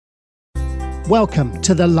Welcome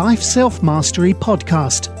to the Life Self-Mastery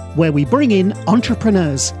Podcast, where we bring in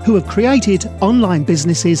entrepreneurs who have created online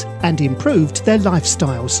businesses and improved their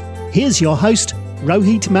lifestyles. Here's your host,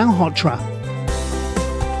 Rohit Malhotra.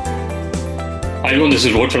 Hi everyone, this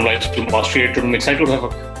is Rohit from Life Self-Mastery. I'm excited to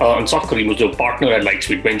have Ansaf Karim, who's a partner at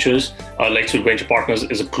Lightspeed Ventures. Lightspeed Venture Partners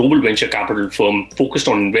is a global venture capital firm focused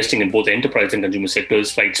on investing in both enterprise and consumer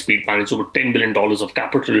sectors. Lightspeed manages over $10 billion of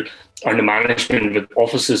capital under management with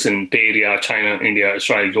offices in Bay Area, China, India,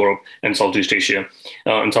 Israel, Europe, and Southeast Asia.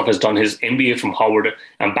 Ansaf has done his MBA from Harvard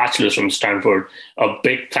and bachelor's from Stanford. A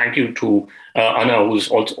big thank you to Anna, who's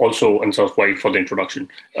also Ansaf's wife, for the introduction.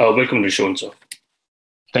 Welcome to the show, Ansaf.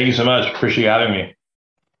 Thank you so much. Appreciate you having me.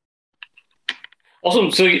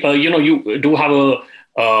 Awesome. So, you do have a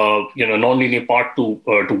non-linear part to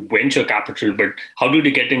venture capital, but how did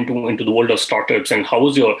you get into the world of startups, and how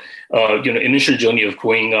was your initial journey of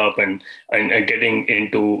growing up and getting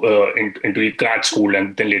into grad school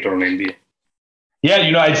and then later on MBA? Yeah,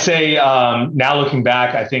 I'd say now looking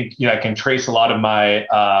back, I think I can trace a lot of my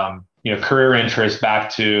career interests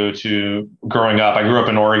back to growing up. I grew up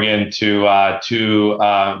in Oregon.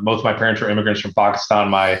 Both of my parents were immigrants from Pakistan.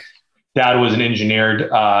 My dad was an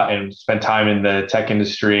engineer and spent time in the tech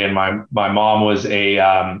industry, and my mom was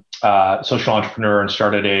a social entrepreneur and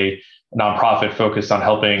started a nonprofit focused on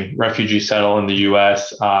helping refugees settle in the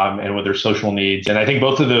U.S. And with their social needs. And I think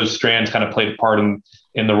both of those strands kind of played a part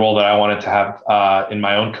in the role that I wanted to have in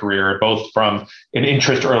my own career, both from an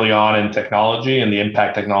interest early on in technology and the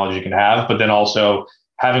impact technology can have, but then also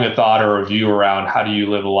having a thought or a view around how do you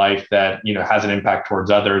live a life that has an impact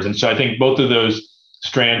towards others. And so I think both of those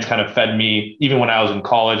strands kind of fed me. Even when I was in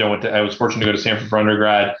college, I was fortunate to go to Stanford for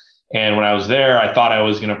undergrad. And when I was there, I thought I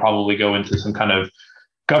was going to probably go into some kind of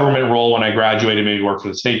government role when I graduated, maybe work for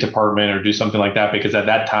the State Department or do something like that, because at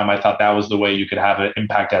that time I thought that was the way you could have an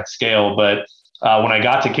impact at scale. But when I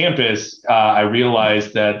got to campus, I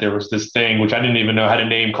realized that there was this thing, which I didn't even know had a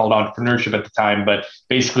name, called entrepreneurship at the time, but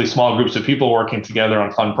basically small groups of people working together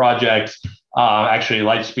on fun projects. Actually,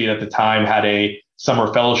 Lightspeed at the time had a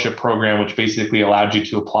summer fellowship program, which basically allowed you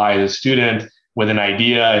to apply as a student with an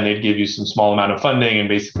idea, and they'd give you some small amount of funding and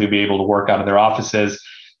basically be able to work out of their offices.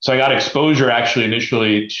 So I got exposure actually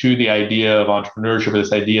initially to the idea of entrepreneurship,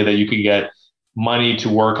 this idea that you could get money to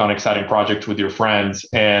work on exciting projects with your friends.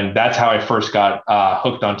 And that's how I first got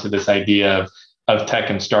hooked onto this idea of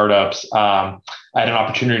tech and startups. I had an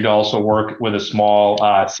opportunity to also work with a small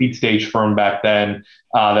seed stage firm back then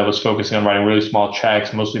that was focusing on writing really small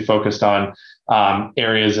checks, mostly focused on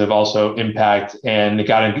areas of also impact. And it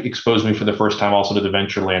got exposed me for the first time also to the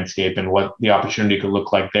venture landscape and what the opportunity could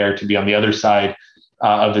look like there to be on the other side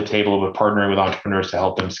of the table of partnering with entrepreneurs to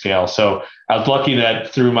help them scale. So I was lucky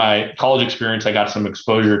that through my college experience, I got some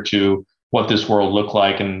exposure to what this world looked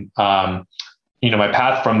like. And, my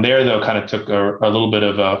path from there, though, kind of took a little bit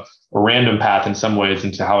of a random path in some ways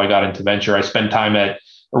into how I got into venture. I spent time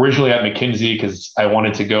originally at McKinsey because I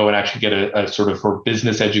wanted to go and actually get a sort of for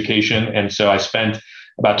business education. And so I spent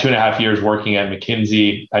about 2.5 years working at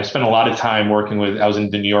McKinsey. I spent a lot of time I was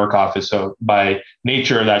in the New York office. So by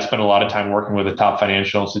nature, I spent a lot of time working with the top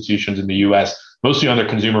financial institutions in the US, mostly on their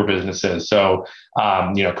consumer businesses. So,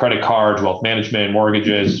 credit cards, wealth management,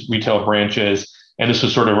 mortgages, retail branches. And this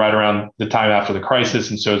was sort of right around the time after the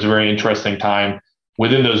crisis. And so it's a very interesting time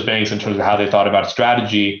within those banks in terms of how they thought about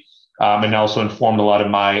strategy, and also informed a lot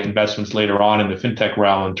of my investments later on in the fintech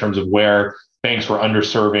realm in terms of where banks were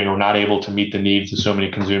underserving or not able to meet the needs of so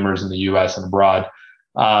many consumers in the US and abroad.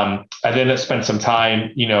 I then spent some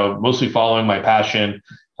time, mostly following my passion,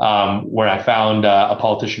 where I found a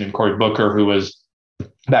politician named Cory Booker, who was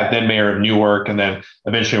back then mayor of Newark and then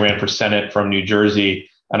eventually ran for Senate from New Jersey.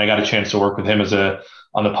 And I got a chance to work with him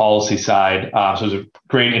on the policy side. So it was a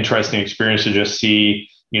great, interesting experience to just see,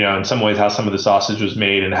 in some ways how some of the sausage was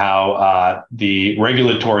made and how the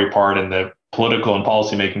regulatory part and the political and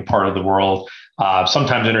policymaking part of the world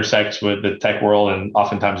sometimes intersects with the tech world and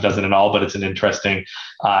oftentimes doesn't at all, but it's an interesting,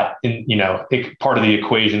 part of the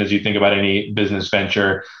equation as you think about any business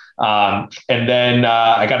venture. And then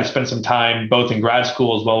I got to spend some time both in grad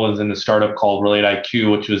school as well as in a startup called Relate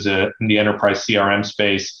IQ, which was in the enterprise CRM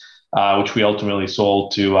space, which we ultimately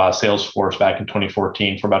sold to Salesforce back in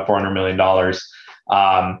 2014 for about $400 million.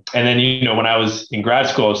 And then, when I was in grad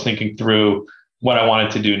school, I was thinking through what I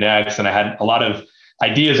wanted to do next. And I had a lot of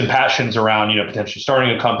ideas and passions around, potentially starting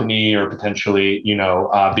a company or potentially,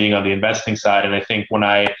 being on the investing side. And I think when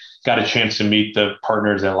I got a chance to meet the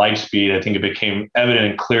partners at Lightspeed, I think it became evident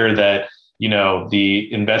and clear that,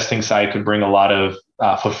 the investing side could bring a lot of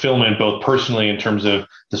fulfillment, both personally in terms of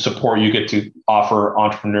the support you get to offer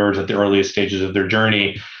entrepreneurs at the earliest stages of their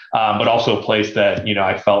journey, but also a place that,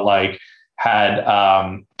 I felt like had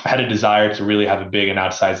a desire to really have a big and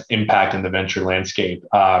outsized impact in the venture landscape.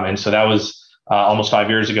 And so that was almost 5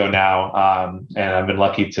 years ago now. And I've been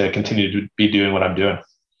lucky to continue to be doing what I'm doing.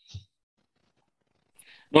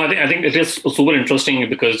 No, I think it is super interesting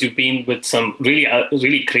because you've been with some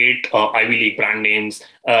really great Ivy League brand names.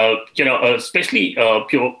 Especially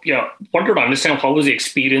wanted to understand how was the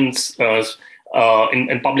experience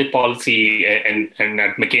in public policy and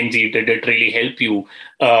at McKinsey. Did it really help you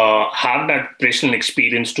have that professional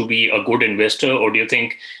experience to be a good investor, or do you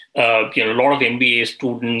think a lot of MBA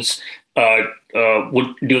students do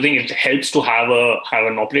you think it helps to have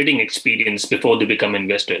an operating experience before they become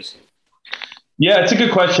investors? Yeah, it's a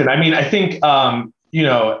good question. I mean, I think,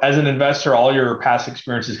 as an investor, all your past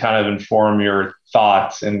experiences kind of inform your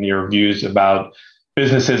thoughts and your views about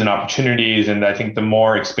businesses and opportunities. And I think the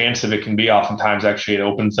more expansive it can be, oftentimes actually it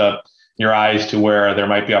opens up your eyes to where there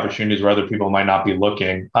might be opportunities where other people might not be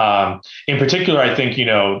looking. In particular, I think,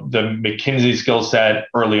 the McKinsey skill set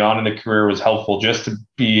early on in the career was helpful just to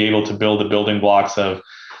be able to build the building blocks of,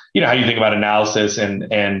 how you think about analysis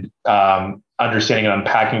and understanding and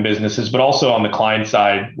unpacking businesses, but also on the client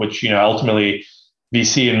side, which, ultimately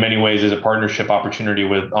VC in many ways is a partnership opportunity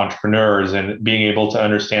with entrepreneurs, and being able to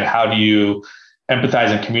understand how do you empathize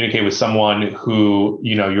and communicate with someone who,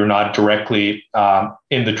 you're not directly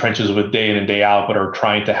in the trenches with day in and day out, but are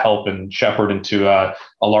trying to help and shepherd into a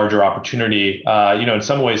larger opportunity. In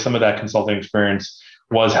some ways, some of that consulting experience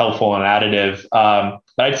was helpful and additive.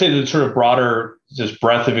 But I'd say the sort of broader just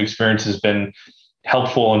breadth of experience has been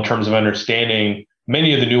helpful in terms of understanding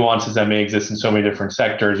many of the nuances that may exist in so many different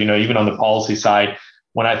sectors. Even on the policy side,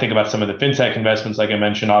 when I think about some of the fintech investments, like I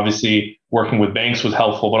mentioned, obviously working with banks was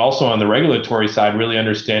helpful, but also on the regulatory side, really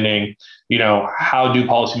understanding, how do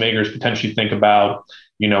policymakers potentially think about,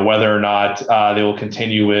 whether or not they will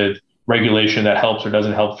continue with regulation that helps or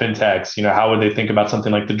doesn't help fintechs. How would they think about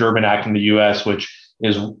something like the Durbin Act in the US, which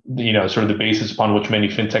is, sort of the basis upon which many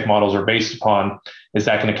fintech models are based upon? Is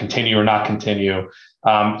that going to continue or not continue?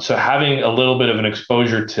 So having a little bit of an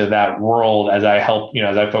exposure to that world as I help,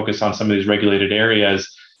 as I focus on some of these regulated areas,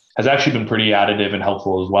 has actually been pretty additive and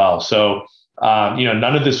helpful as well. So,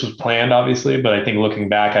 none of this was planned, obviously, but I think looking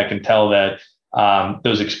back, I can tell that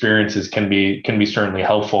those experiences can be certainly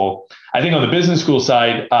helpful. I think on the business school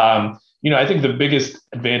side, I think the biggest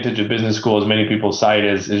advantage of business school, as many people cite,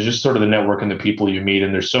 is just sort of the network and the people you meet.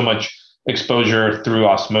 And there's so much exposure through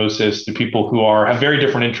osmosis to people who have very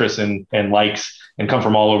different interests and likes and come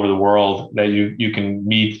from all over the world that you can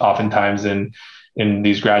meet oftentimes in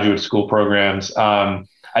these graduate school programs.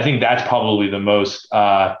 I think that's probably the most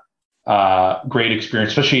great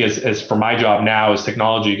experience, especially as for my job now, as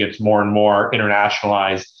technology gets more and more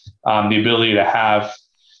internationalized, the ability to have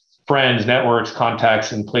friends, networks,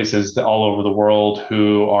 contacts in places all over the world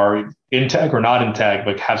who are in tech or not in tech,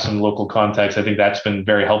 but have some local contacts. I think that's been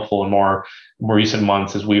very helpful in more recent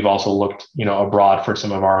months as we've also looked, abroad for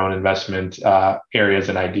some of our own investment areas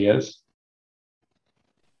and ideas.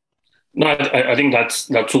 No, I think that's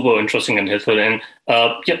super interesting and helpful. And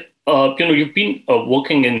you've been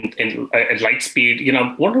working at Lightspeed.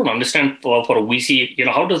 I want to understand for a VC,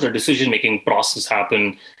 how does the decision-making process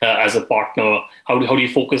happen as a partner? How do you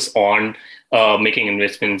focus on making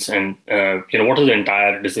investments, and what is the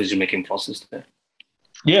entire decision-making process there?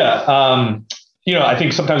 Yeah, I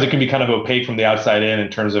think sometimes it can be kind of opaque from the outside in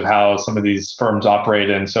terms of how some of these firms operate,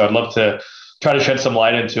 and so I'd love to try to shed some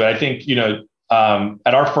light into it. I think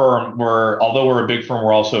at our firm, although we're a big firm,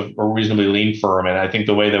 we're also a reasonably lean firm. And I think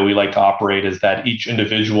the way that we like to operate is that each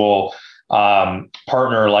individual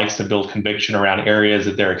partner likes to build conviction around areas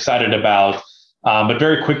that they're excited about, but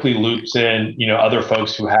very quickly loops in, other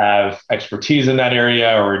folks who have expertise in that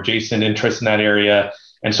area or adjacent interests in that area.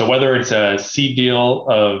 And so whether it's a seed deal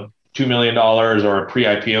of $2 million or a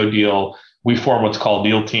pre-IPO deal, we form what's called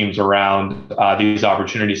deal teams around these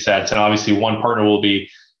opportunity sets. And obviously one partner will be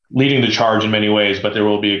leading the charge in many ways, but there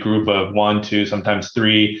will be a group of 1, 2, sometimes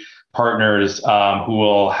 3 partners who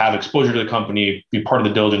will have exposure to the company, be part of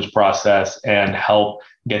the diligence process, and help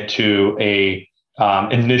get to a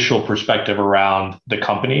initial perspective around the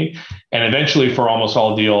company. And eventually, for almost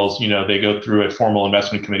all deals, they go through a formal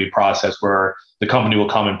investment committee process where the company will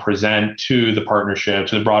come and present to the partnership,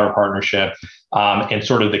 to the broader partnership, and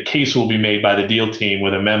sort of the case will be made by the deal team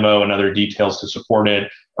with a memo and other details to support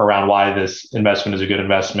it around why this investment is a good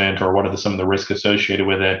investment or what are some of the risks associated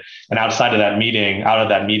with it. And out of that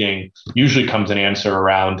meeting usually comes an answer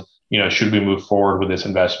around, should we move forward with this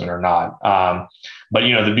investment or not? But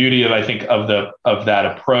the beauty of that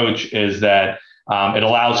approach is that it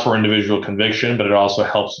allows for individual conviction, but it also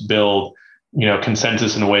helps build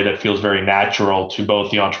consensus in a way that feels very natural to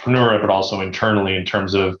both the entrepreneur, but also internally in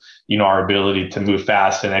terms of, our ability to move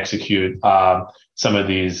fast and execute some of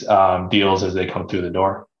these deals as they come through the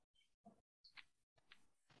door.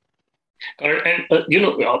 And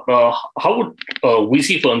how would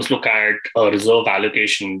VC firms look at reserve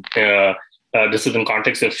allocation? This is in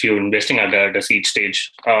context if you're investing at the seed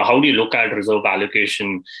stage. How do you look at reserve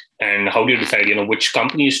allocation, and how do you decide, which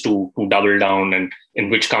companies to double down, and in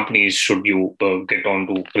which companies should you get on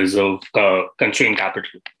to reserve constrained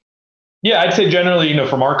capital? Yeah, I'd say generally,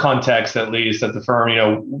 from our context, at least at the firm,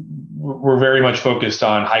 we're very much focused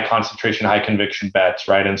on high concentration, high conviction bets,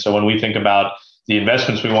 right? And so when we think about the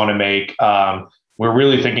investments we want to make, we're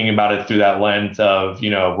really thinking about it through that lens of,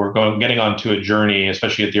 we're getting onto a journey,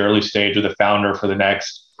 especially at the early stage with the founder for the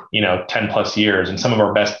next, 10 plus years. And some of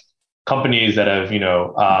our best companies that have,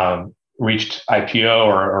 reached IPO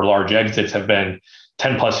or large exits have been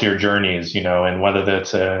 10 plus year journeys, and whether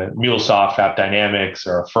that's a MuleSoft, AppDynamics,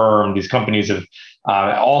 or Affirm, these companies have,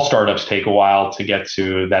 all startups take a while to get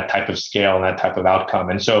to that type of scale and that type of outcome.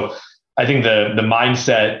 And so I think the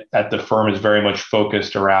mindset at the firm is very much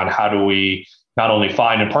focused around how do we not only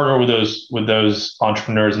find and partner with those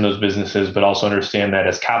entrepreneurs and those businesses, but also understand that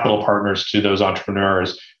as capital partners to those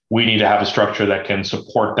entrepreneurs, we need to have a structure that can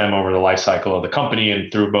support them over the life cycle of the company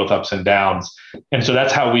and through both ups and downs. And so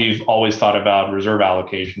that's how we've always thought about reserve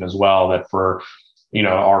allocation as well, that for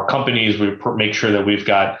our companies, we make sure that we've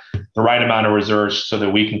got the right amount of reserves so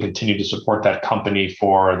that we can continue to support that company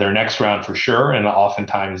for their next round for sure, and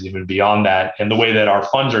oftentimes even beyond that. And the way that our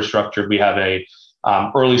funds are structured, we have a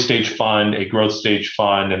early stage fund, a growth stage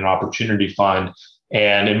fund, and an opportunity fund.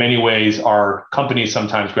 And in many ways, our companies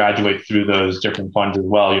sometimes graduate through those different funds as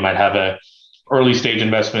well. You might have a early stage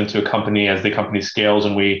investment to a company. As the company scales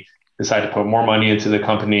and we decide to put more money into the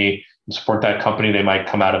company and support that company, they might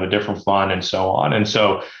come out of a different fund and so on. And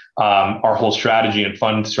so our whole strategy and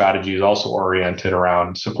fund strategy is also oriented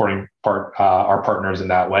around supporting our partners in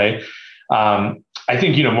that way. I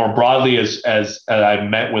think, more broadly, as I've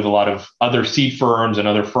met with a lot of other seed firms and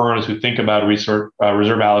other firms who think about reserve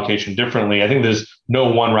allocation differently, I think there's no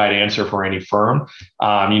one right answer for any firm.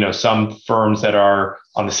 Some firms that are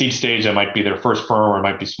on the seed stage, that might be their first firm or it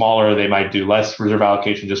might be smaller, they might do less reserve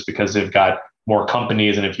allocation just because they've got more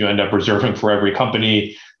companies. And if you end up reserving for every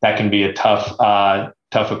company, that can be a tough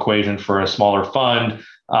equation for a smaller fund.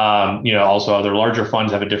 Also other larger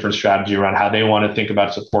funds have a different strategy around how they want to think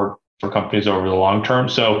about support for companies over the long term.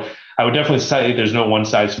 So I would definitely say there's no one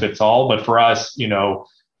size fits all, but for us,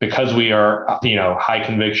 because we are, high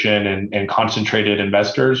conviction and concentrated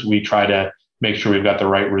investors, we try to make sure we've got the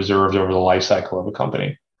right reserves over the life cycle of a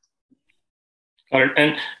company. All right.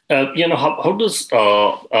 And, how does,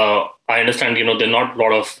 I understand, there are not a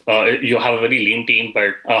lot of, you have a very lean team,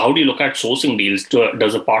 but how do you look at sourcing deals?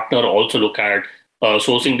 Does a partner also look at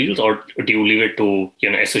sourcing deals, or do you leave it to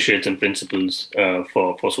associates and principals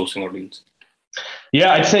for sourcing of deals?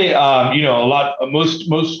 Yeah, I'd say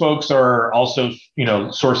most folks are also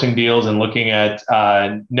sourcing deals and looking at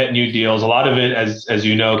net new deals. A lot of it, as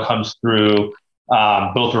comes through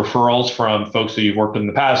both referrals from folks that you've worked with in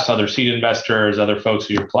the past, other seed investors, other folks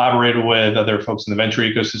who you've collaborated with, other folks in the venture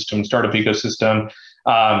ecosystem, startup ecosystem.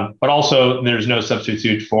 But also, there's no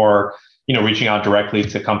substitute for reaching out directly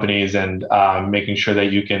to companies and making sure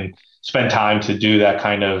that you can spend time to do that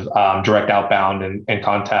kind of direct outbound and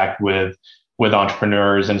contact with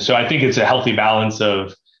entrepreneurs. And so I think it's a healthy balance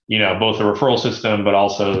of, both the referral system, but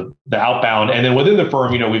also the outbound. And then within the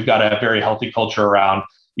firm, we've got a very healthy culture around,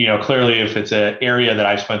 clearly if it's an area that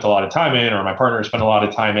I've spent a lot of time in, or my partner spent a lot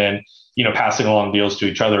of time in, passing along deals to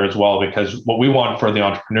each other as well, because what we want for the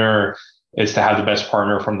entrepreneur is to have the best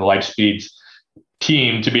partner from the Lightspeed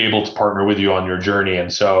team to be able to partner with you on your journey.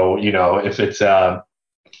 And so, if it's a,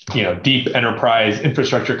 deep enterprise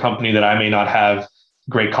infrastructure company that I may not have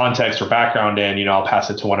great context or background in, I'll pass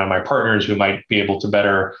it to one of my partners who might be able to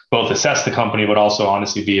better both assess the company, but also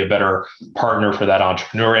honestly be a better partner for that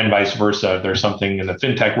entrepreneur, and vice versa. If there's something in the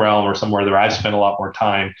fintech realm or somewhere that I've spent a lot more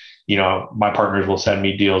time, my partners will send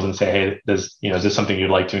me deals and say, hey, is this something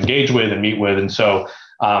you'd like to engage with and meet with? And so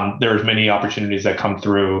there's many opportunities that come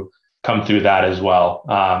through that as well.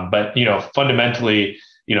 But, fundamentally,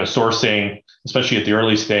 sourcing, especially at the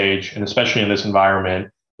early stage, and especially in this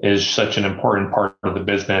environment, is such an important part of the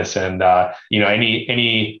business. And,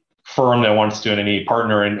 any firm that wants to, and any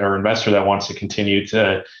partner or investor that wants to continue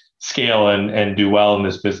to scale and do well in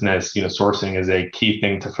this business, sourcing is a key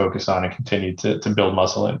thing to focus on and continue to build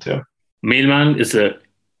muscle into. Mailman is a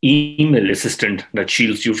email assistant that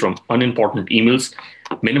shields you from unimportant emails,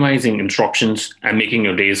 minimizing instructions and making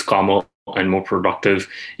your days calmer and more productive,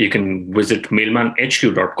 you can visit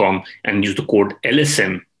mailmanhq.com and use the code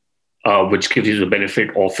LSM, which gives you the benefit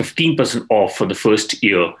of 15% off for the first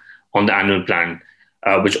year on the annual plan,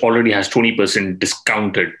 which already has 20%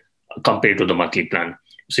 discounted compared to the monthly plan.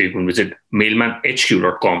 So you can visit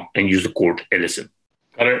mailmanhq.com and use the code LSM.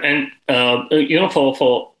 And for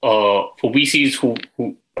VCs who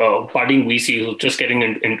budding VCs who are just getting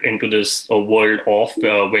into this world of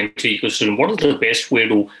venture ecosystem, what is the best way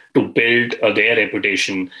to build their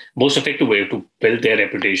reputation, most effective way to build their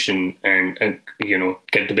reputation and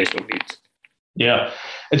get the best of leads? Yeah,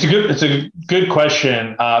 it's a good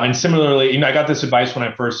question. And similarly, I got this advice when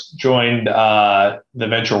I first joined the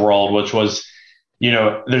venture world, which was,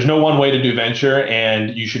 there's no one way to do venture,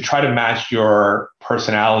 and you should try to match your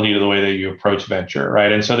personality to the way that you approach venture,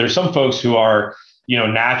 right? And so there's some folks who are,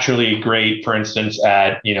 naturally great, for instance,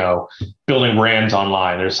 at, building brands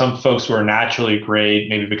online. There's some folks who are naturally great,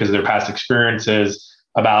 maybe because of their past experiences,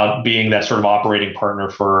 about being that sort of operating partner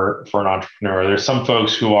for an entrepreneur. There's some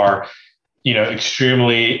folks who are,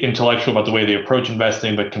 extremely intellectual about the way they approach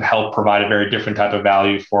investing, but can help provide a very different type of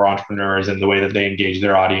value for entrepreneurs and the way that they engage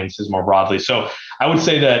their audiences more broadly. So I would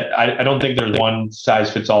say that I don't think there's one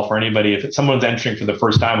size fits all for anybody. If someone's entering for the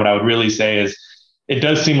first time, what I would really say is it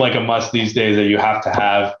does seem like a must these days that you have to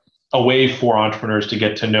have a way for entrepreneurs to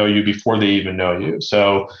get to know you before they even know you.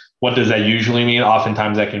 So what does that usually mean?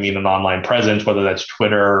 Oftentimes that can mean an online presence, whether that's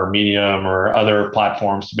Twitter or Medium or other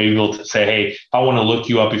platforms, to be able to say, hey, if I want to look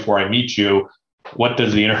you up before I meet you, what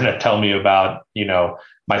does the internet tell me about,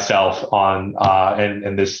 myself on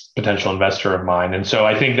and this potential investor of mine? And so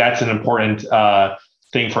I think that's an important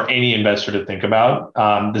thing for any investor to think about.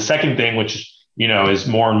 The second thing, which, is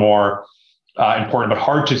more and more important, but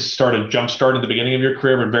hard to jumpstart at the beginning of your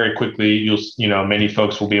career, but very quickly many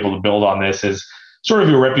folks will be able to build on this, is sort of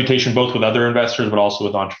your reputation, both with other investors, but also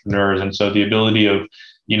with entrepreneurs. And so the ability of,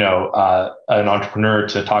 an entrepreneur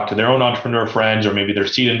to talk to their own entrepreneur friends, or maybe their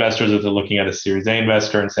seed investors if they're looking at a Series A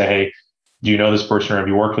investor, and say, hey, do you know this person, or have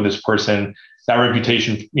you worked with this person? That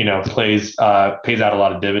reputation, pays out a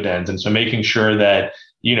lot of dividends. And so making sure that,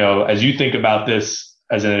 as you think about this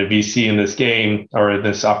as a VC in this game, or in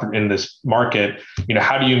this market,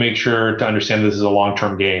 how do you make sure to understand this is a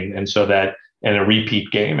long-term game, and a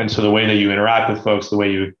repeat game? And so the way that you interact with folks, the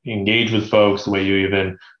way you engage with folks, the way you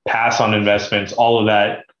even pass on investments, all of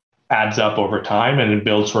that adds up over time, and it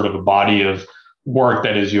builds sort of a body of work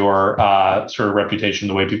that is your sort of reputation,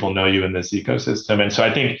 the way people know you in this ecosystem. And so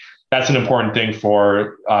I think that's an important thing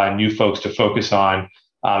for new folks to focus on,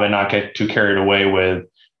 and not get too carried away with,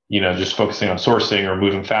 just focusing on sourcing or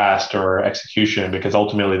moving fast or execution, because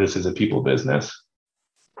ultimately this is a people business.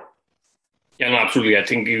 Yeah, no, absolutely. I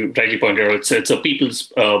think you rightly pointed out it's a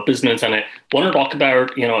people's business, and I want to talk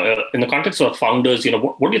about in the context of founders.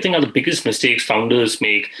 What do you think are the biggest mistakes founders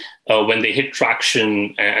make when they hit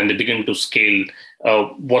traction and they begin to scale?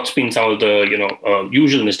 What's been some of the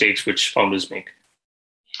usual mistakes which founders make?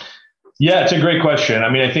 Yeah, it's a great question.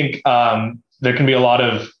 I mean, I think there can be a lot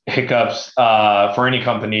of hiccups for any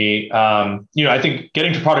company. I think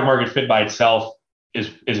getting to product market fit by itself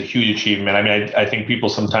is a huge achievement. I mean, I think people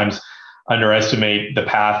sometimes underestimate the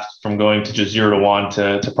path from going to just 0 to 1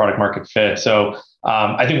 to product market fit. So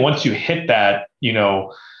I think once you hit that,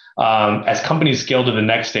 as companies scale to the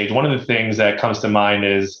next stage, one of the things that comes to mind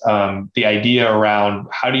is the idea around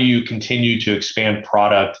how do you continue to expand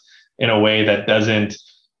product in a way that doesn't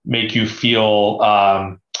make you feel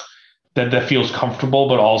that feels comfortable,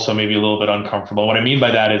 but also maybe a little bit uncomfortable. What I mean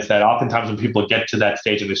by that is that oftentimes when people get to that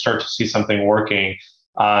stage and they start to see something working,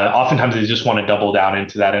 oftentimes they just want to double down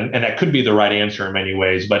into that. And that could be the right answer in many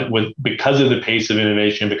ways, but because of the pace of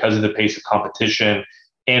innovation, because of the pace of competition,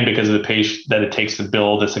 and because of the pace that it takes to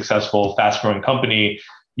build a successful, fast-growing company,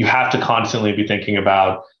 you have to constantly be thinking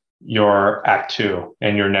about your act 2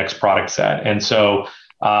 and your next product set. And so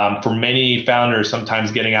for many founders,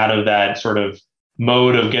 sometimes getting out of that sort of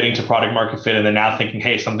mode of getting to product market fit and then now thinking,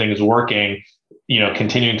 hey, something is working,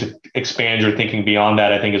 continuing to expand your thinking beyond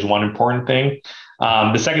that, I think is one important thing.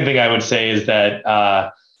 The second thing I would say is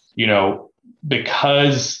that,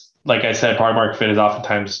 because, like I said, product market fit is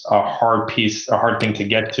oftentimes a hard thing to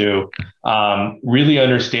get to, really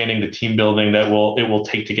understanding the team building that it will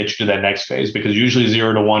take to get you to that next phase, because usually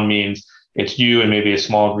 0 to 1 means it's you and maybe a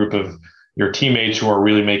small group of your teammates who are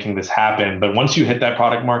really making this happen. But once you hit that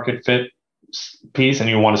product market fit piece and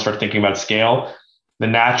you want to start thinking about scale, the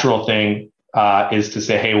natural thing is to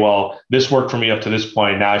say, hey, well, this worked for me up to this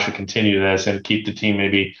point. Now I should continue this and keep the team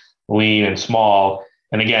maybe lean and small.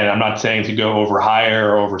 And again, I'm not saying to go over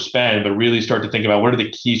hire or overspend, but really start to think about what are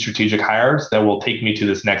the key strategic hires that will take me to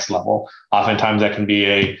this next level. Oftentimes that can be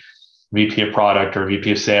a VP of product or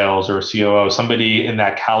VP of sales or a COO, somebody in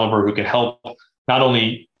that caliber who can help not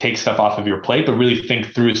only take stuff off of your plate, but really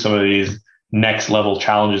think through some of these next level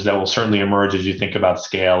challenges that will certainly emerge as you think about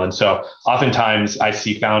scale. And so oftentimes I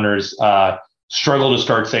see founders struggle to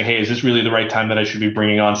start saying, hey, is this really the right time that I should be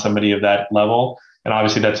bringing on somebody of that level? And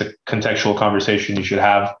obviously that's a contextual conversation you should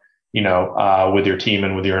have, with your team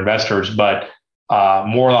and with your investors. But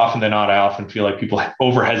more often than not, I often feel like people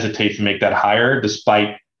over hesitate to make that hire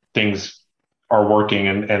despite things are working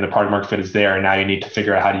and the product market fit is there. And now you need to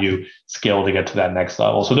figure out how do you scale to get to that next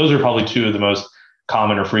level. So those are probably two of the most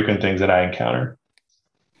common or frequent things that I encounter.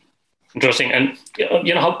 Interesting. And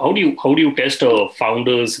how do you test a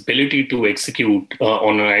founder's ability to execute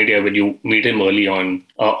on an idea when you meet him early on?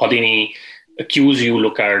 Are there any cues you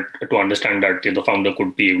look at to understand that the founder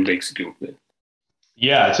could be able to execute with?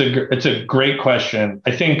 Yeah, it's a great question.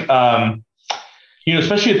 I think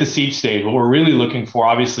especially at the seed stage, what we're really looking for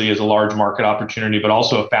obviously is a large market opportunity, but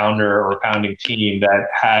also a founder or a founding team that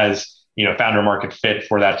has founder market fit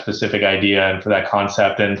for that specific idea and for that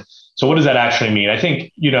concept. And so what does that actually mean? I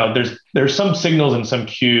think, there's some signals and some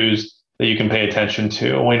cues that you can pay attention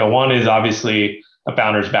to. One is obviously a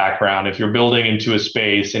founder's background. If you're building into a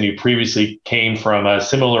space and you previously came from a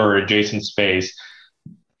similar or adjacent space,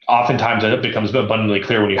 oftentimes it becomes abundantly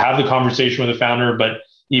clear when you have the conversation with a founder, but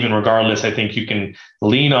even regardless, I think you can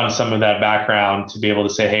lean on some of that background to be able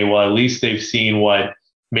to say, hey, well, at least they've seen what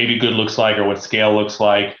maybe good looks like or what scale looks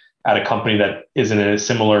like at a company that is in a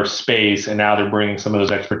similar space. And now they're bringing some of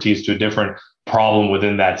those expertise to a different problem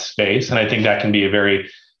within that space. And I think that can be a very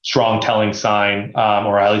strong telling sign,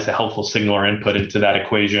 or at least a helpful signal or input into that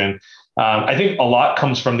equation. I think a lot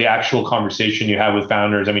comes from the actual conversation you have with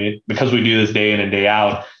founders. I mean, because we do this day in and day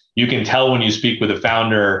out, you can tell when you speak with a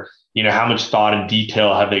founder, how much thought and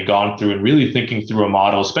detail have they gone through and really thinking through a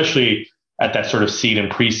model, especially at that sort of seed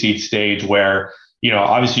and pre-seed stage where,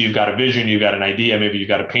 obviously you've got a vision, you've got an idea, maybe you've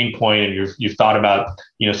got a pain point and you've thought about,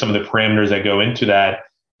 some of the parameters that go into that.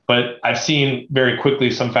 But I've seen very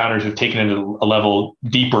quickly some founders who've taken it a level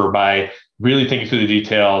deeper by really thinking through the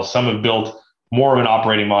details. Some have built more of an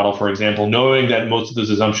operating model, for example, knowing that most of those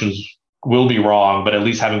assumptions will be wrong, but at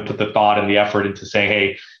least having put the thought and the effort into saying,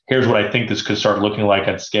 hey, here's what I think this could start looking like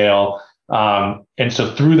at scale. And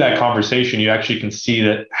so through that conversation, you actually can see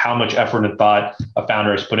that how much effort and thought a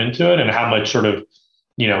founder has put into it and how much sort of,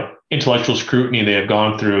 intellectual scrutiny they have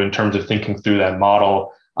gone through in terms of thinking through that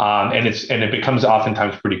model. And it becomes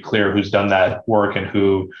oftentimes pretty clear who's done that work and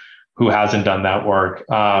who hasn't done that work.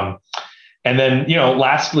 And then,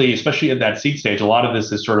 lastly, especially at that seed stage, a lot of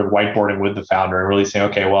this is sort of whiteboarding with the founder and really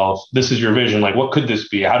saying, okay, well, if this is your vision, like what could this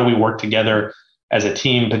be? How do we work together as a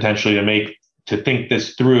team potentially to think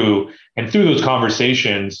this through? And through those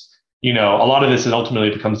conversations, a lot of this is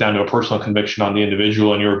ultimately comes down to a personal conviction on the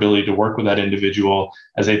individual and your ability to work with that individual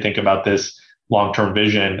as they think about this long-term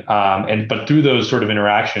vision. But through those sort of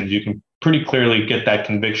interactions, you can pretty clearly get that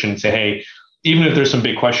conviction and say, hey, even if there's some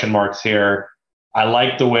big question marks here, I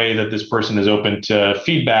like the way that this person is open to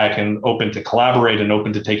feedback and open to collaborate and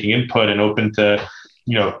open to taking input and open to,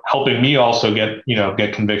 helping me also get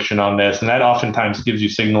conviction on this. And that oftentimes gives you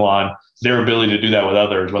signal on their ability to do that with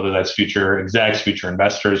others, whether that's future execs, future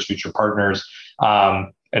investors, future partners.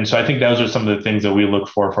 And so I think those are some of the things that we look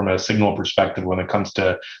for from a signal perspective when it comes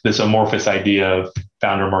to this amorphous idea of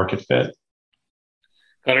founder market fit.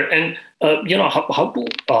 Got it. And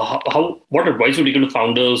what advice would you give to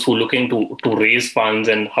founders who are looking to raise funds,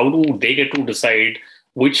 and how do they get to decide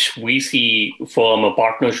which VC firm or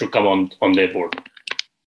partner should come on their board?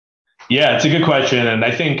 Yeah, it's a good question, and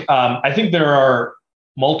I think there are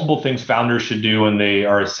multiple things founders should do when they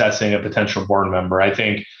are assessing a potential board member. I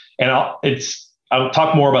think, and I'll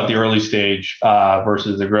talk more about the early stage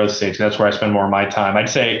versus the growth stage. That's where I spend more of my time. I'd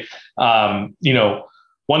say,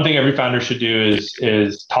 one thing every founder should do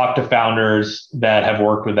is talk to founders that have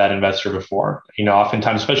worked with that investor before.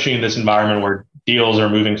 Oftentimes, especially in this environment where deals are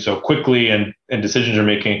moving so quickly and decisions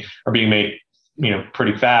are being made,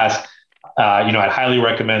 pretty fast. I'd highly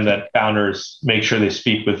recommend that founders make sure they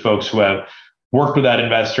speak with folks who have worked with that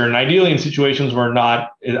investor, and ideally in situations where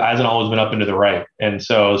it hasn't always been up and to the right. And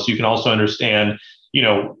so you can also understand,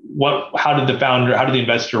 how did the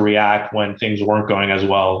investor react when things weren't going as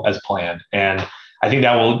well as planned? And I think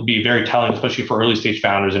that will be very telling, especially for early stage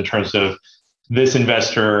founders, in terms of this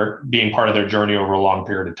investor being part of their journey over a long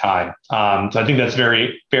period of time. So I think that's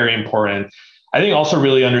very, very important. I think also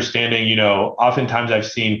really understanding, oftentimes I've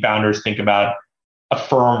seen founders think about a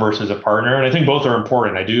firm versus a partner, and I think both are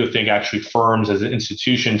important. I do think actually firms as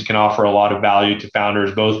institutions can offer a lot of value to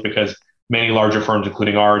founders, both because many larger firms,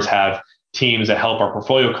 including ours, have teams that help our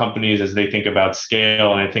portfolio companies as they think about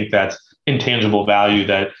scale. And I think that's intangible value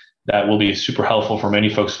that will be super helpful for many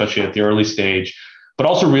folks, especially at the early stage. But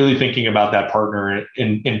also really thinking about that partner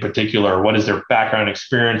in particular. What is their background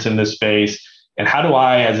experience in this space? And how do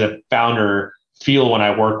I, as a founder, feel when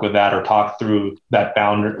I work with that or talk through that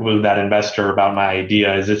founder with that investor about my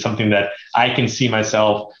idea? Is it something that I can see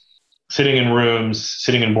myself sitting in rooms,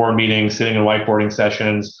 sitting in board meetings, sitting in whiteboarding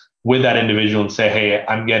sessions with that individual and say, hey,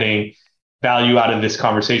 I'm getting value out of this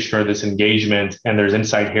conversation or this engagement, and there's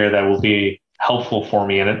insight here that will be helpful for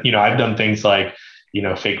me. And, I've done things like,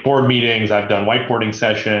 fake board meetings, I've done whiteboarding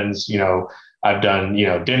sessions, I've done,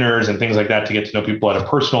 dinners and things like that to get to know people at a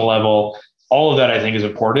personal level. All of that I think is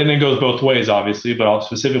important. And it goes both ways, obviously, but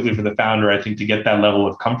specifically for the founder, I think to get that level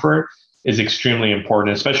of comfort is extremely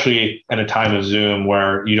important, especially at a time of Zoom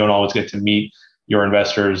where you don't always get to meet your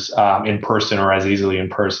investors in person or as easily in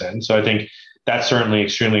person. So I think that's certainly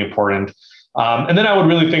extremely important. And then I would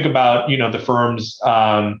really think about, the firm's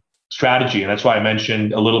strategy. And that's why I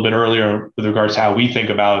mentioned a little bit earlier with regards to how we think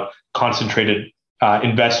about concentrated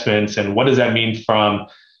investments and what does that mean from,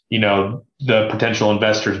 the potential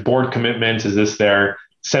investors' board commitments. Is this their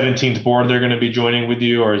 17th board they're going to be joining with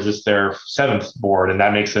you, or is this their 7th board? And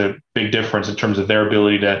that makes a big difference in terms of their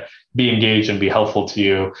ability to be engaged and be helpful to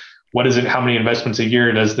you. What is it? How many investments a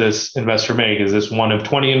year does this investor make? Is this one of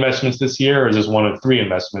 20 investments this year, or is this one of 3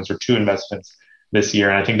 investments or 2 investments this year?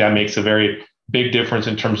 And I think that makes a very big difference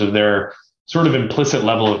in terms of their sort of implicit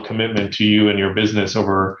level of commitment to you and your business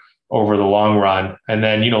over the long run. And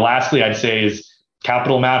then, lastly, I'd say is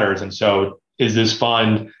capital matters. And so is this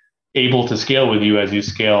fund able to scale with you as you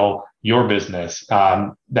scale your business?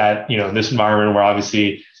 That, in this environment where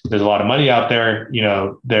obviously there's a lot of money out there,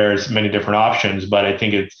 there's many different options, but I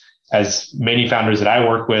think it's, as many founders that I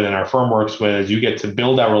work with and our firm works with, as you get to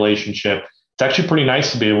build that relationship, it's actually pretty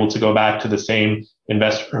nice to be able to go back to the same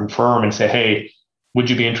investor and firm and say, hey, would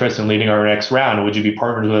you be interested in leading our next round? Would you be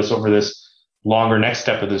partners with us over this longer next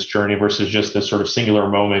step of this journey versus just this sort of singular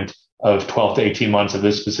moment of 12 to 18 months of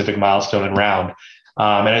this specific milestone and round?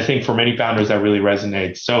 And I think for many founders that really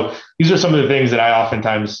resonates. So these are some of the things that I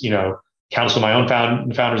oftentimes, counsel my own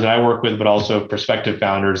founders that I work with, but also prospective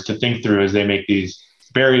founders to think through as they make these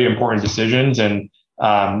very important decisions. And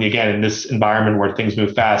again, in this environment where things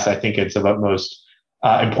move fast, I think it's of utmost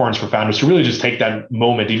importance for founders to really just take that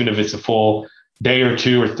moment, even if it's a full day or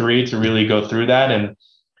 2 or 3, to really go through that. And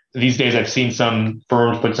these days I've seen some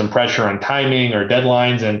firms put some pressure on timing or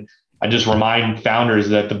deadlines. And I just remind founders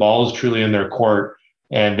that the ball is truly in their court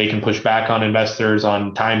and they can push back on investors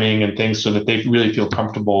on timing and things so that they really feel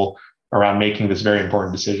comfortable around making this very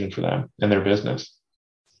important decision for them and their business.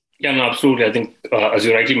 Yeah, no, absolutely. I think, as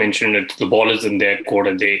you rightly mentioned, the ball is in their court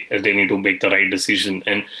and they need to make the right decision.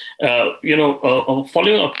 And,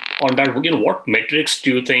 following up on that, what metrics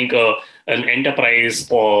do you think an enterprise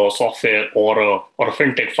or software or a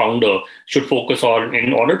fintech founder should focus on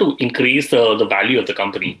in order to increase the value of the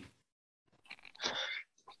company?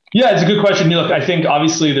 Yeah, it's a good question. Look, I think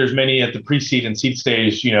obviously there's many at the pre-seed and seed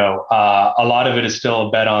stage, a lot of it is still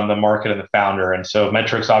a bet on the market and the founder. And so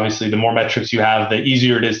metrics, obviously, the more metrics you have, the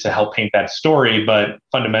easier it is to help paint that story. But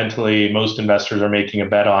fundamentally, most investors are making a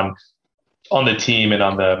bet on the team and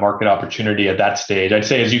on the market opportunity at that stage. I'd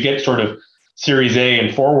say as you get sort of Series A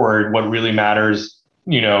and forward, what really matters,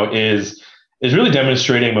 is really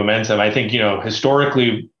demonstrating momentum. I think,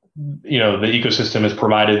 historically, the ecosystem has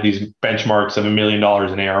provided these benchmarks of $1 million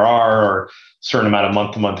in ARR or a certain amount of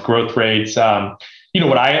month-to-month growth rates.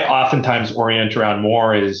 What I oftentimes orient around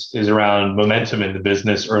more is around momentum in the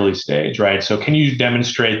business early stage, right? So can you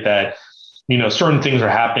demonstrate that, certain things are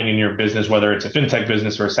happening in your business, whether it's a fintech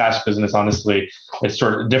business or a SaaS business? Honestly, it's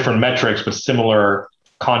sort of different metrics, but similar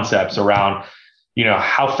concepts around,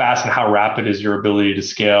 how fast and how rapid is your ability to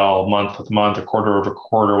scale month with month or quarter over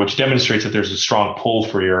quarter, which demonstrates that there's a strong pull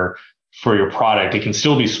for your product. It can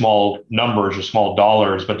still be small numbers or small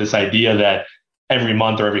dollars, but this idea that every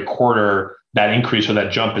month or every quarter, that increase or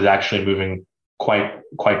that jump is actually moving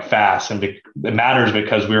quite fast. And it matters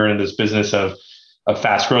because we're in this business of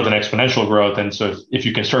fast growth and exponential growth. And so if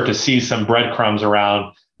you can start to see some breadcrumbs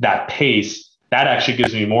around that pace, that actually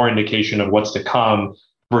gives me more indication of what's to come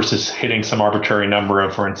versus hitting some arbitrary number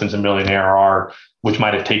of, for instance, $1 million ARR, which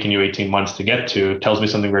might have taken you 18 months to get to. It tells me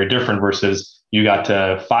something very different versus you got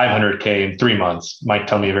to 500K in 3 months, might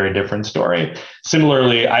tell me a very different story.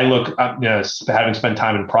 Similarly, I look, having spent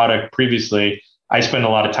time in product previously, I spend a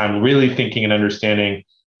lot of time really thinking and understanding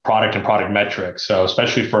product and product metrics. So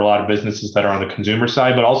especially for a lot of businesses that are on the consumer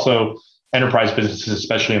side, but also enterprise businesses,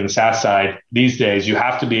 especially in the SaaS side, these days, you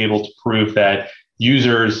have to be able to prove that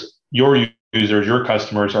your users, your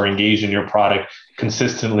customers are engaged in your product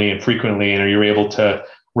consistently and frequently, and you're able to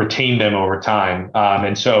retain them over time.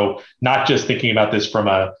 And so not just thinking about this from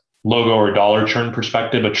a logo or dollar churn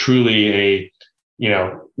perspective, but truly a,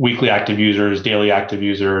 weekly active users, daily active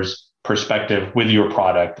users perspective with your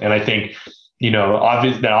product. And I think,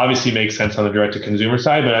 that obviously makes sense on the direct to consumer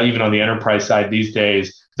side, but even on the enterprise side these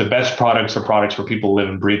days, the best products are products where people live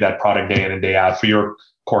and breathe that product day in and day out for your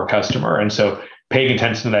core customer. And so paying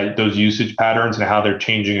attention to those usage patterns and how they're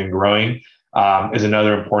changing and growing is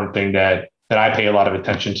another important thing that I pay a lot of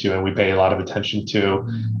attention to, and we pay a lot of attention to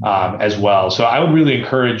as well. So I would really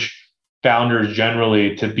encourage founders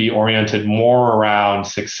generally to be oriented more around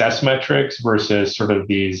success metrics versus sort of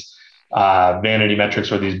these vanity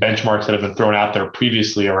metrics or these benchmarks that have been thrown out there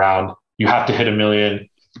previously around you have to hit 1 million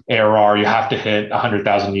ARR, you have to hit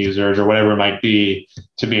 100,000 users or whatever it might be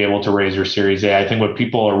to be able to raise your Series A. I think what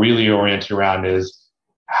people are really oriented around is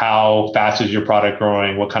how fast is your product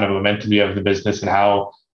growing, what kind of momentum do you have in the business, and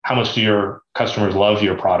how much do your customers love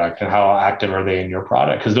your product and how active are they in your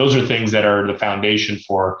product? Because those are things that are the foundation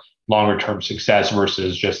for longer term success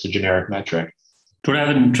versus just a generic metric. Today, I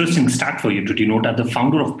have an interesting stat for you to denote that the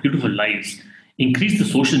founder of Beautiful Lives increased the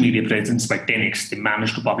social media presence by 10x. They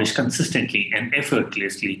managed to publish consistently and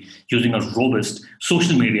effortlessly using a robust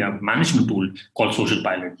social media management tool called Social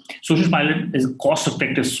Pilot. Social Pilot is a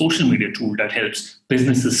cost-effective social media tool that helps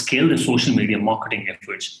businesses scale their social media marketing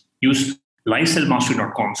efforts. Use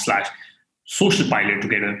lifestylemastry.com/social pilot to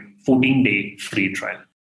get a 14-day free trial.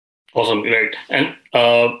 Awesome, right. And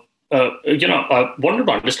I wanted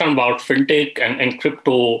to understand about fintech and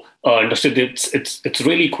crypto industry. It's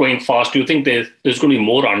really growing fast. Do you think there's going to be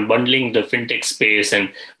more unbundling the fintech space, and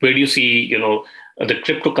where do you see the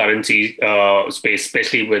cryptocurrency space,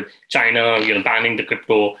 especially with China banning the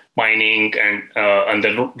crypto mining and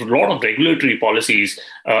there are a lot of regulatory policies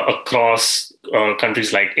across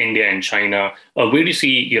countries like India and China. Where do you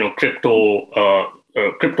see crypto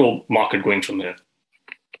market going from there?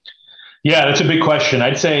 Yeah, that's a big question.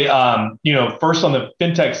 I'd say, first on the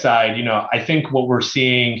fintech side, I think we're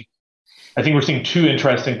seeing two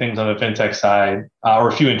interesting things on the fintech side, or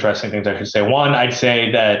a few interesting things I should say. One, I'd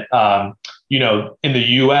say that, in the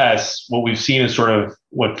US, what we've seen is sort of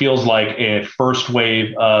what feels like a first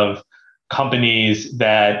wave of companies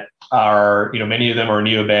that are, many of them are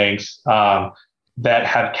neobanks that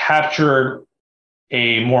have captured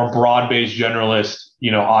a more broad-based generalist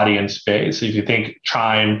audience space. So if you think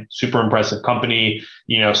Chime, super impressive company,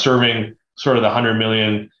 serving sort of the 100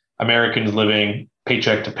 million Americans living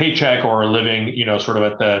paycheck to paycheck or living, sort of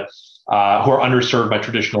at the, who are underserved by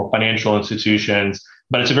traditional financial institutions,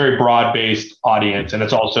 but it's a very broad-based audience. And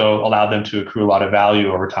it's also allowed them to accrue a lot of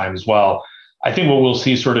value over time as well. I think what we'll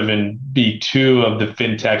see sort of in B2 of the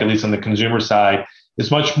fintech, at least on the consumer side,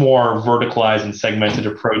 is much more verticalized and segmented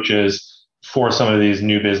approaches for some of these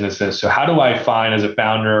new businesses. So how do I find as a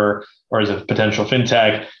founder or as a potential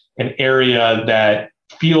fintech an area that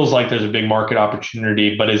feels like there's a big market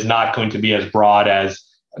opportunity, but is not going to be as broad as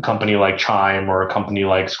a company like Chime or a company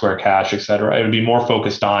like Square Cash, et cetera? It would be more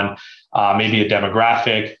focused on maybe a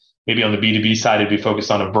demographic. Maybe on the B2B side, it'd be focused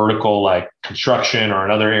on a vertical like construction or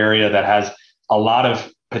another area that has a lot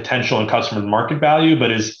of potential and customer market value, but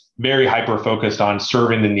is very hyper-focused on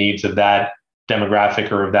serving the needs of that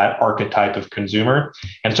demographic or of that archetype of consumer.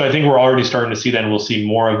 And so I think we're already starting to see that, and we'll see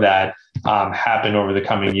more of that happen over the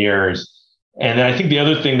coming years. And then I think the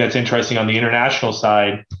other thing that's interesting on the international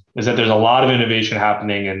side is that there's a lot of innovation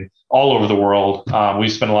happening in all over the world. We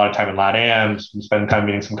spend a lot of time in LATAM, we spend time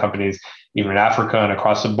meeting some companies even in Africa and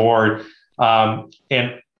across the board. And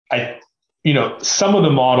some of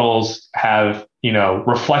the models have,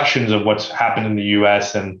 reflections of what's happened in the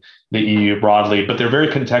US and the EU broadly, but they're very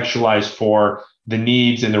contextualized for the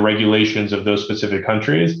needs and the regulations of those specific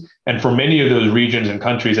countries. And for many of those regions and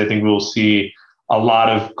countries, I think we'll see a lot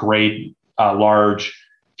of great large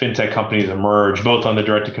fintech companies emerge, both on the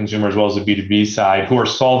direct to consumer as well as the B2B side, who are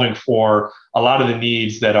solving for a lot of the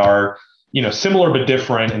needs that are, similar but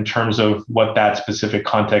different in terms of what that specific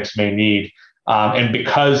context may need. And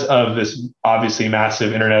because of this obviously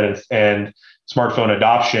massive internet and smartphone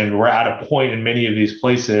adoption, we're at a point in many of these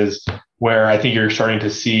places where I think you're starting to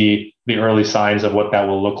see the early signs of what that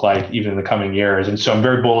will look like even in the coming years. And so I'm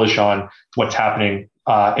very bullish on what's happening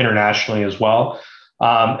internationally as well.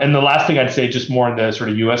 And the last thing I'd say, just more in the sort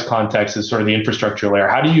of US context, is sort of the infrastructure layer.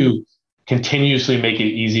 How do you continuously make it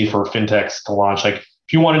easy for fintechs to launch? Like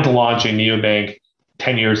if you wanted to launch a neobank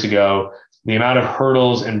 10 years ago, the amount of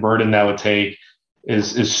hurdles and burden that would take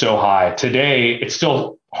is so high. Today, it's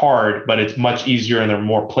still hard, but it's much easier, and there are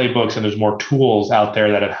more playbooks and there's more tools out there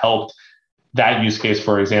that have helped that use case,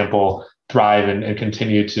 for example, thrive and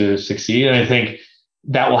continue to succeed. And I think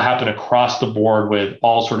that will happen across the board with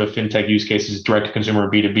all sort of fintech use cases, direct to consumer,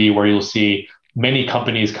 B2B, where you'll see many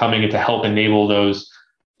companies coming in to help enable those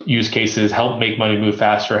use cases, help make money move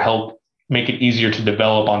faster, help make it easier to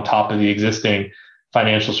develop on top of the existing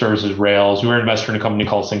financial services rails. We're an investor in a company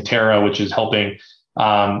called Synctera, which is helping,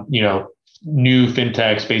 new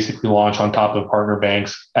fintechs basically launch on top of partner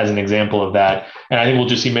banks as an example of that. And I think we'll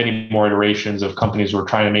just see many more iterations of companies who are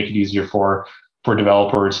trying to make it easier for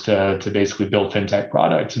developers to basically build fintech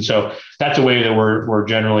products. And so that's a way that we're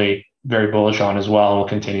generally very bullish on as well, and we'll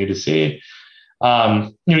continue to see.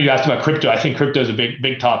 You asked about crypto. I think crypto is a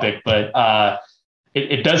big topic, but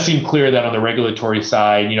it does seem clear that on the regulatory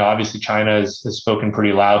side, obviously China has spoken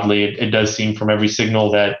pretty loudly. It does seem from every signal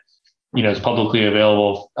that is publicly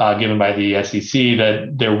available, given by the SEC,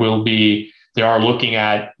 that they are looking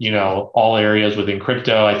at all areas within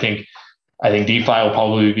crypto. I think DeFi will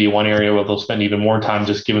probably be one area where they'll spend even more time,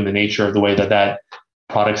 just given the nature of the way that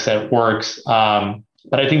product set works.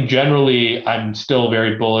 But I think generally, I'm still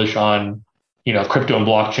very bullish on crypto and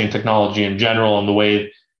blockchain technology in general, and the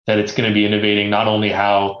way that it's going to be innovating not only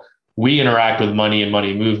how we interact with money and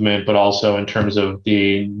money movement, but also in terms of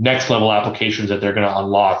the next level applications that they're going to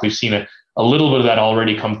unlock. We've seen a little bit of that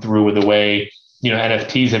already come through with the way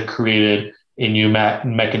NFTs have created a new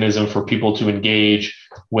mechanism for people to engage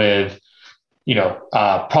with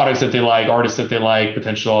products that they like, artists that they like,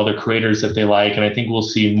 potential other creators that they like. And I think we'll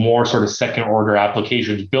see more sort of second order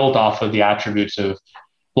applications built off of the attributes of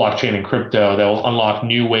blockchain and crypto that will unlock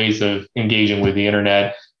new ways of engaging with the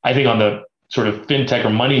internet. I think on the sort of fintech or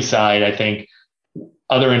money side, I think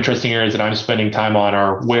other interesting areas that I'm spending time on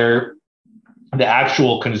are where the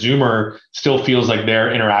actual consumer still feels like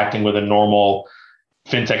they're interacting with a normal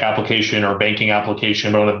fintech application or banking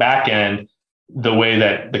application, but on the back end, the way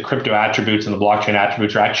that the crypto attributes and the blockchain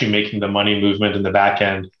attributes are actually making the money movement in the back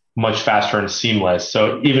end much faster and seamless.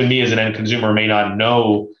 So even me as an end consumer may not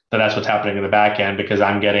know that that's what's happening in the back end because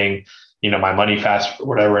I'm getting, my money fast,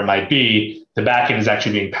 whatever it might be. The back end is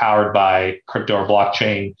actually being powered by crypto or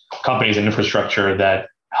blockchain companies and infrastructure that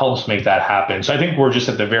helps make that happen. So I think we're just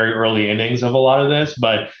at the very early innings of a lot of this.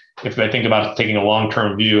 But if I think about taking a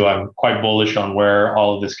long-term view, I'm quite bullish on where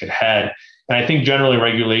all of this could head. And I think generally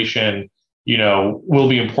regulation, will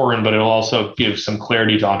be important, but it'll also give some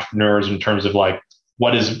clarity to entrepreneurs in terms of like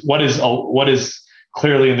what is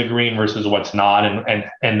clearly in the green versus what's not,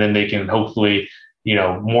 and then they can hopefully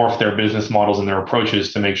morph their business models and their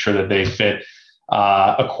approaches to make sure that they fit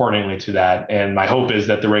accordingly to that. And my hope is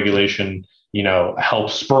that the regulation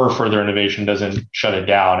helps spur further innovation, doesn't shut it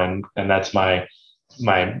down, and that's my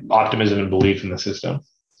optimism and belief in the system.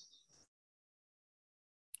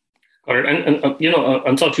 Got it. And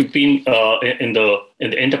Ansaf, you've been in the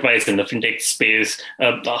enterprise and the fintech space.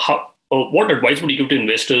 What advice would you give to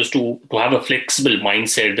investors to have a flexible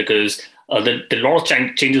mindset? Because there are a lot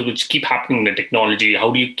of changes which keep happening in the technology.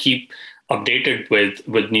 How do you keep updated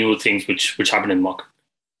with new things which happen in the market?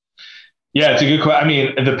 Yeah, it's a good question. I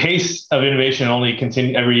mean, the pace of innovation only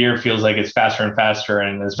continue every year. Feels like it's faster and faster.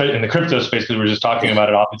 And especially in the crypto space, because we were just talking about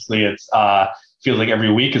it, obviously it's feels like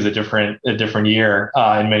every week is a different year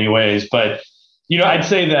in many ways. But I'd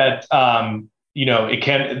say that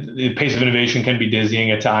the pace of innovation can be dizzying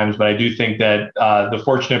at times. But I do think that the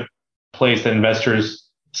fortunate place that investors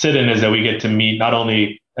sit in is that we get to meet not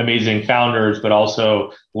only amazing founders, but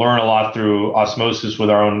also learn a lot through osmosis with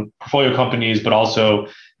our own portfolio companies, but also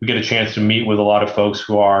we get a chance to meet with a lot of folks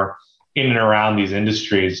who are in and around these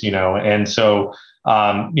industries, and so,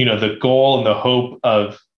 the goal and the hope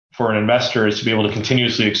for an investor is to be able to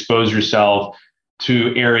continuously expose yourself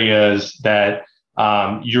to areas that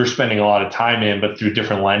you're spending a lot of time in, but through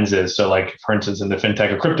different lenses. So like, for instance, in the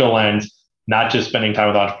fintech or crypto lens, not just spending time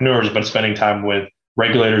with entrepreneurs, but spending time with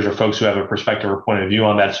regulators or folks who have a perspective or point of view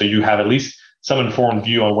on that. So you have at least some informed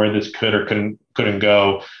view on where this could or couldn't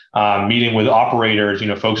go. Meeting with operators,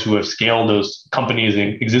 folks who have scaled those companies,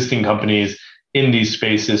 existing companies in these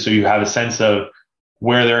spaces. So you have a sense of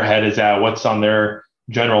where their head is at, what's on their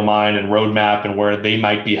general mind and roadmap, and where they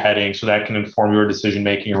might be heading. So that can inform your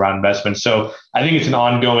decision-making around investments. So I think it's an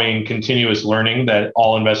ongoing, continuous learning that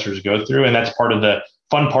all investors go through. And that's part of the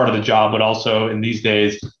fun part of the job, but also in these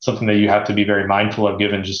days, something that you have to be very mindful of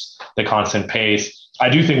given just the constant pace. I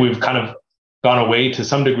do think we've kind of gone away to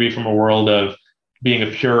some degree from a world of being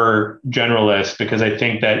a pure generalist, because I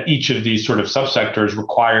think that each of these sort of subsectors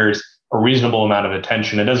requires a reasonable amount of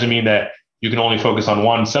attention. It doesn't mean that you can only focus on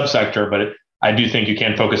one subsector, but I do think you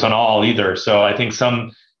can't focus on all either. So I think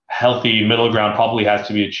some healthy middle ground probably has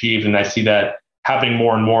to be achieved. And I see that happening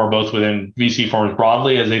more and more, both within VC firms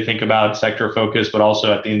broadly as they think about sector focus, but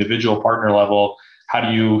also at the individual partner level. How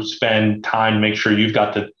do you spend time to make sure you've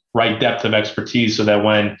got the right depth of expertise so that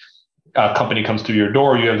when a company comes through your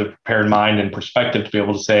door, you have the prepared mind and perspective to be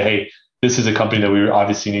able to say, hey, this is a company that we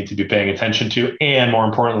obviously need to be paying attention to. And more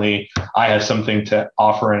importantly, I have something to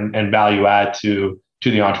offer and value add to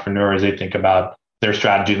the entrepreneur as they think about their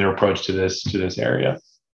strategy and their approach to this area.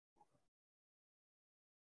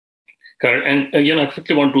 Correct. And I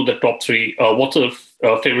quickly want to do the top three. What's a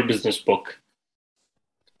favorite business book?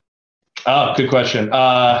 Oh, good question.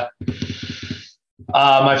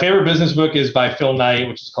 My favorite business book is by Phil Knight,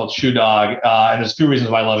 which is called Shoe Dog. And there's a few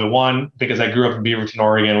reasons why I love it. One, because I grew up in Beaverton,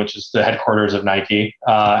 Oregon, which is the headquarters of Nike.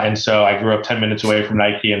 And so I grew up 10 minutes away from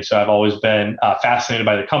Nike. And so I've always been fascinated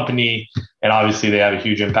by the company. And obviously they have a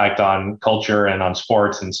huge impact on culture and on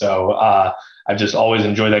sports. And so I've just always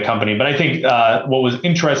enjoyed that company. But I think what was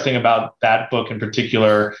interesting about that book in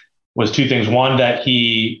particular was two things. One, that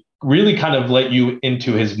he really kind of let you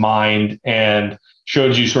into his mind and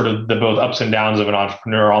showed you sort of the both ups and downs of an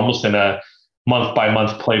entrepreneur, almost in a month by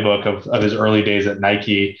month playbook of his early days at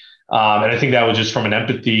Nike. And I think that was just from an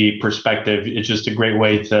empathy perspective, it's just a great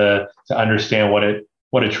way to understand what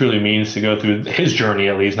it truly means to go through his journey,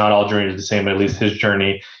 at least. Not all journeys are the same, but at least his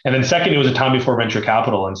journey. And then second, it was a time before venture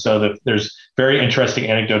capital. And so there's very interesting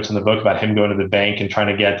anecdotes in the book about him going to the bank and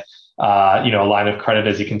trying to get a line of credit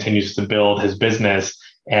as he continues to build his business,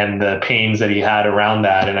 and the pains that he had around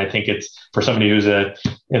that. And I think it's, for somebody who's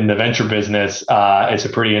in the venture business, it's a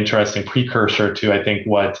pretty interesting precursor to, I think,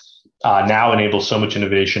 what now enables so much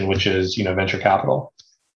innovation, which is, venture capital.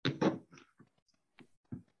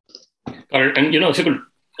 And if you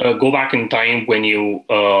could go back in time when you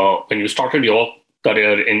started your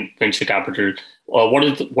career in venture capital, what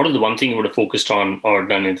is the one thing you would have focused on or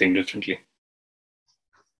done anything differently?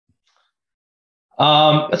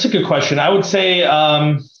 That's a good question. I would say,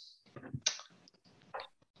 I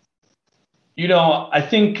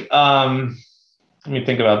think, let me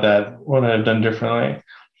think about that. What I've done differently.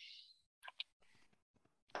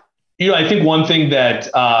 I think one thing that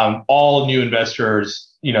all new investors,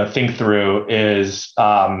 think through is,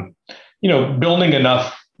 building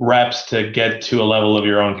enough reps to get to a level of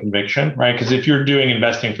your own conviction, right? Because if you're doing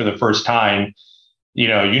investing for the first time, you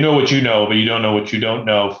know what you know, but you don't know what you don't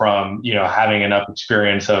know from, having enough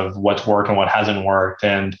experience of what's worked and what hasn't worked.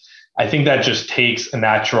 And I think that just takes a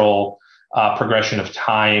natural progression of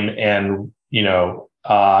time and,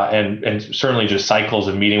 and certainly just cycles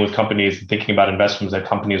of meeting with companies and thinking about investments at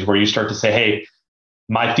companies where you start to say, hey,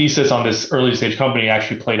 my thesis on this early stage company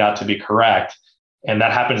actually played out to be correct. And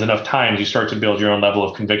that happens enough times, you start to build your own level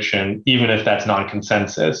of conviction, even if that's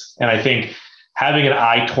non-consensus. And I think having an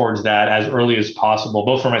eye towards that as early as possible,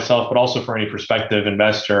 both for myself, but also for any prospective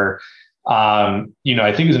investor, I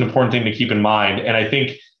think is an important thing to keep in mind. And I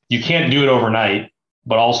think you can't do it overnight,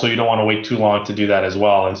 but also you don't want to wait too long to do that as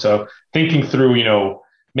well. And so thinking through,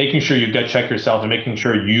 making sure you gut check yourself and making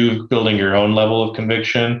sure you're building your own level of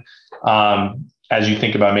conviction as you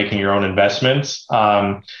think about making your own investments.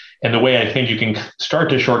 And the way I think you can start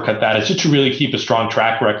to shortcut that is just to really keep a strong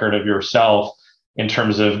track record of yourself in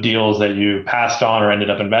terms of deals that you passed on or ended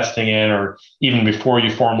up investing in, or even before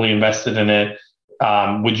you formally invested in it,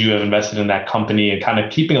 would you have invested in that company? And kind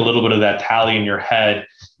of keeping a little bit of that tally in your head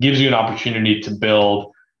gives you an opportunity to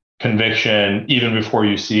build conviction even before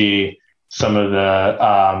you see some of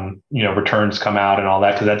the returns come out and all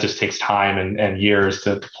that, because that just takes time and years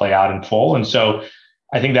to play out in full. And so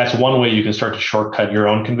I think that's one way you can start to shortcut your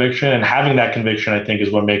own conviction. And having that conviction, I think,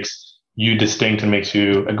 is what makes you distinct and makes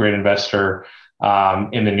you a great investor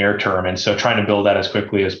in the near term. And so trying to build that as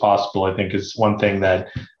quickly as possible, I think, is one thing that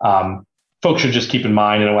folks should just keep in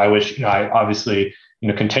mind. And I wish, I obviously,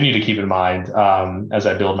 continue to keep in mind as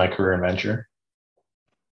I build my career in venture.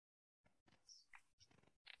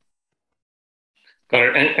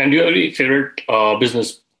 Got it. And your favorite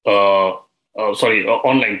business,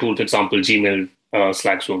 online tool, for example, Gmail,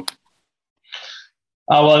 Slack, Zoom?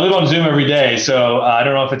 Well, I live on Zoom every day, so I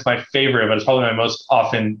don't know if it's my favorite, but it's probably my most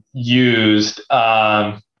often used.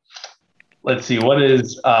 Let's see, what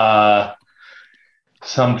is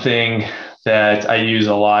something that I use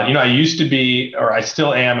a lot? I used to be, or I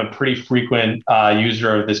still am, a pretty frequent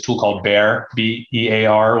user of this tool called Bear,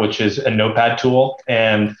 Bear, which is a notepad tool.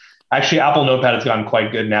 And actually, Apple Notepad has gotten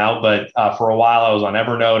quite good now, but for a while I was on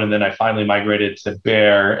Evernote, and then I finally migrated to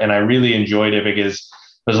Bear, and I really enjoyed it because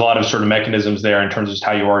there's a lot of sort of mechanisms there in terms of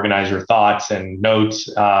how you organize your thoughts and notes.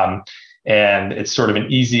 And it's sort of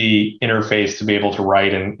an easy interface to be able to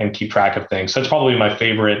write and keep track of things. So it's probably my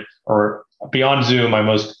favorite, or beyond Zoom, my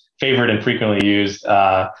most favorite and frequently used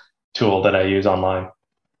tool that I use online.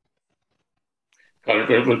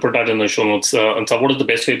 We'll put that in the show notes. And so what is the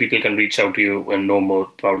best way people can reach out to you and know more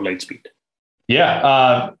about Lightspeed?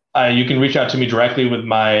 Yeah, you can reach out to me directly with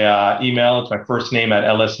my email. It's my first name at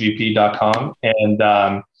lsvp.com.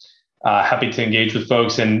 And happy to engage with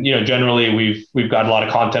folks. And, generally we've got a lot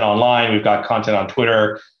of content online. We've got content on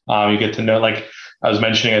Twitter. You get to know, like I was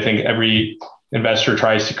mentioning, I think every investor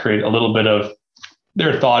tries to create a little bit of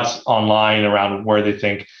their thoughts online around where they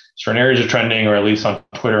think certain areas are trending, or at least on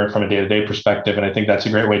Twitter from a day-to-day perspective. And I think that's a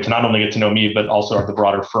great way to not only get to know me, but also the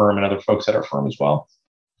broader firm and other folks at our firm as well.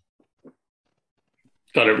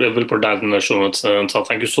 Got it. We'll put that in the show notes. So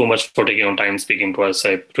thank you so much for taking on time speaking to us.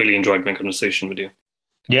 I really enjoyed my conversation with you.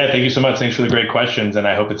 Yeah, thank you so much. Thanks for the great questions. And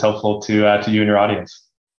I hope it's helpful to you and your audience.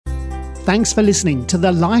 Thanks for listening to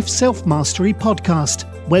the Life Self-Mastery podcast,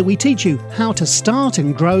 where we teach you how to start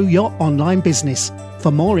and grow your online business.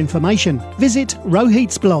 For more information, visit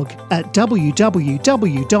Rohit's blog at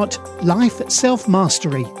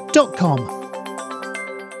www.lifeselfmastery.com.